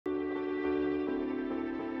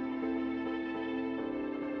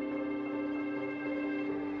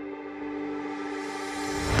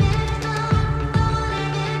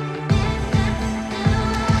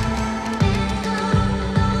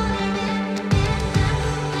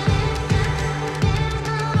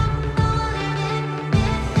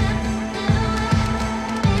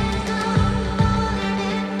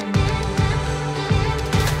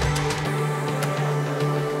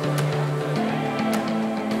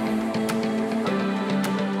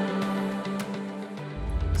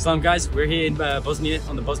Salam guys, we're here in Bosnia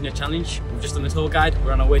on the Bosnia Challenge. We've just done the tour guide.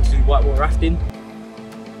 We're on our way to do whitewater rafting.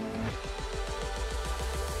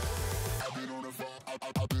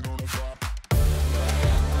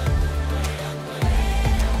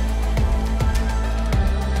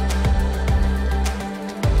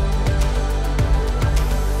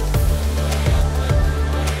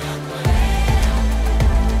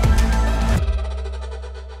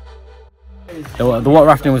 The water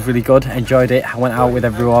rafting was really good, enjoyed it. I went out with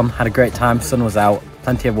everyone, had a great time, sun was out,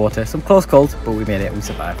 plenty of water, some close calls, but we made it, we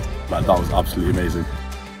survived. That was absolutely amazing.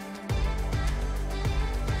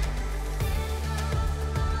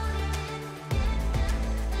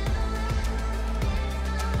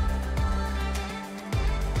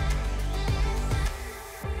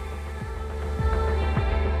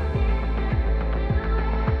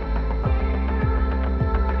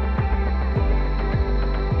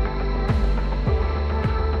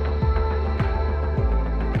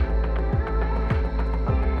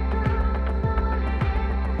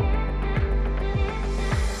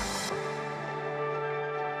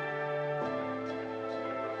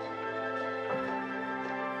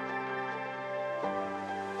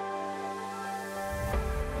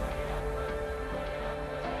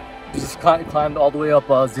 Just climbed all the way up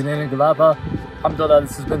Zinene Galaba. Alhamdulillah,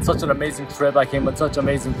 this has been such an amazing trip. I came with such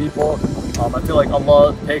amazing people. I feel like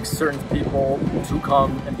Allah picks certain people to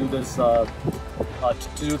come and do this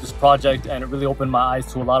project, and it really opened my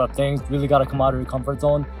eyes to a lot of things. Really got to come out of your comfort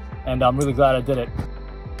zone, and I'm really glad I did it.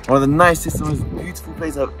 One of the nicest and most beautiful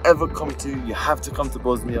places I've ever come to. You have to come to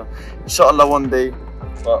Bosnia, inshallah one day.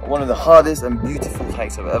 But one of the hardest and beautiful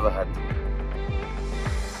hikes I've ever had.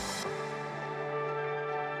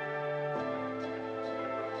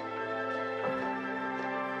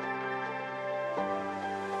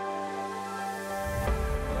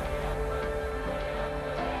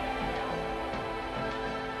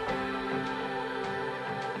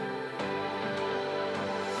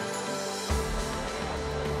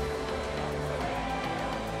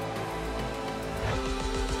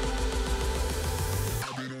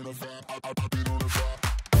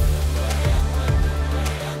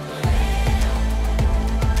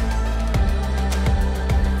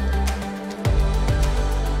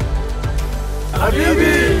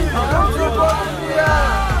 Habibi, come to Bosnia!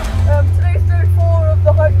 Today's day 4 of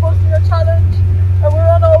the Bosnia Challenge, and we're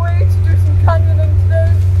on our way to do some canyoning today.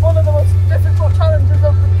 One of the most difficult challenges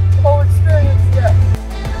of the whole experience yet.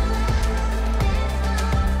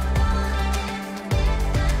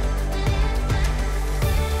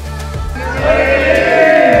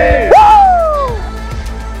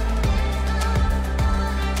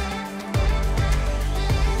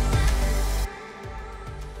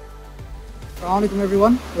 Assalamualaikum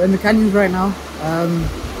everyone, we're in the canyons right now.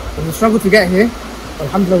 It was a struggle to get here, but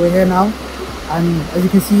alhamdulillah we're here now, and as you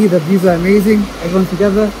can see the views are amazing, everyone's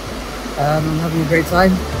together, I'm having a great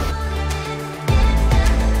time.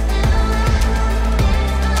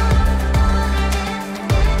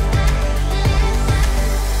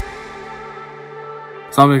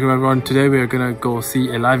 Assalamu alaikum everyone. Today we are going to go see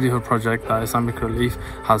a livelihood project that Islamic Relief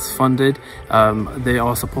has funded. They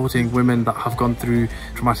are supporting women that have gone through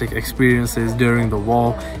traumatic experiences during the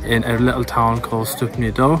war in a little town called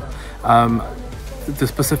Stupni Do. The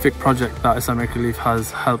specific project that Islamic Relief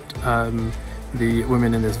has helped the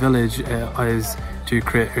women in this village is to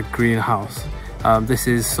create a greenhouse. This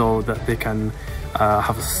is so that they can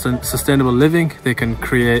have a sustainable living. They can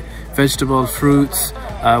create vegetables, fruits,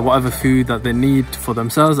 whatever food that they need for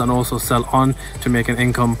themselves, and also sell on to make an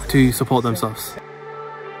income to support themselves.